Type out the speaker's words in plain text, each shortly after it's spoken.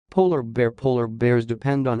Polar bears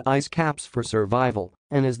depend on ice caps for survival,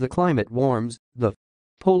 and as the climate warms, the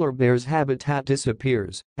polar bear's habitat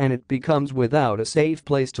disappears and it becomes without a safe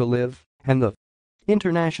place to live, and the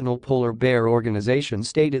International Polar Bear Organization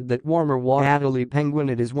stated that warmer water Adelie penguin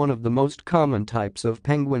it is one of the most common types of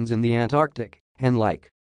penguins in the Antarctic, and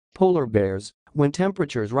like polar bears, when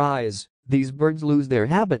temperatures rise, these birds lose their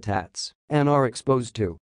habitats and are exposed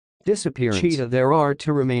to disappearance. Cheetah There are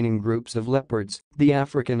two remaining groups of leopards, the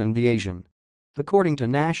African and the Asian. According to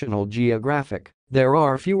National Geographic, there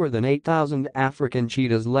are fewer than 8,000 African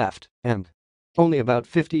cheetahs left and only about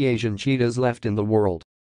 50 Asian cheetahs left in the world.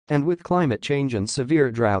 And with climate change and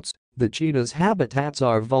severe droughts, the cheetah's habitats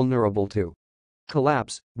are vulnerable to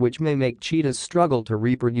collapse, which may make cheetahs struggle to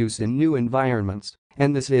reproduce in new environments,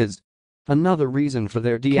 and this is another reason for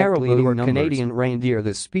their declining numbers. Canadian reindeer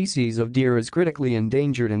This species of deer is critically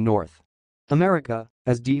endangered in North America,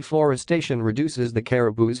 as deforestation reduces the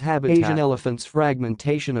caribou's habitat. Asian elephants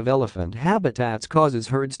Fragmentation of elephant habitats causes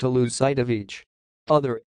herds to lose sight of each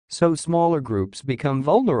other, so smaller groups become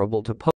vulnerable to